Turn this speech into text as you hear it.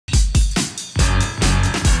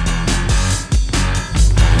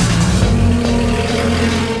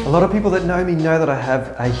lot of people that know me know that I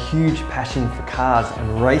have a huge passion for cars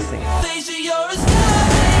and racing.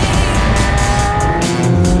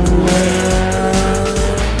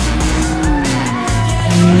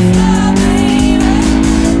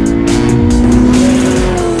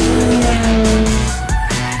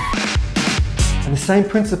 And the same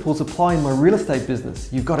principles apply in my real estate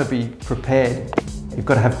business. You've got to be prepared. You've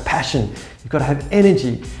got to have passion, you've got to have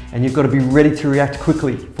energy, and you've got to be ready to react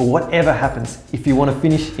quickly for whatever happens if you want to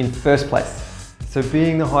finish in first place. So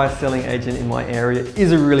being the highest selling agent in my area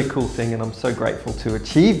is a really cool thing, and I'm so grateful to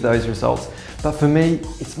achieve those results. But for me,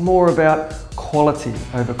 it's more about quality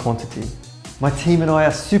over quantity. My team and I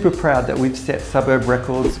are super proud that we've set suburb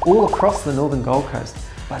records all across the Northern Gold Coast.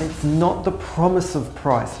 But it's not the promise of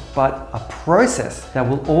price, but a process that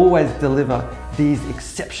will always deliver these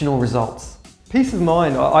exceptional results. Peace of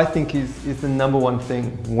mind, I think, is the number one thing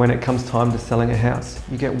when it comes time to selling a house.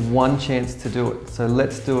 You get one chance to do it, so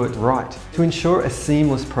let's do it right. To ensure a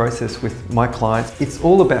seamless process with my clients, it's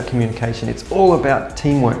all about communication, it's all about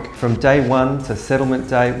teamwork. From day one to settlement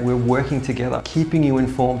day, we're working together, keeping you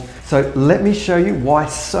informed. So let me show you why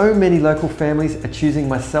so many local families are choosing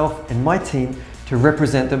myself and my team to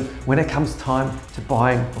represent them when it comes time to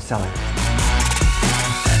buying or selling.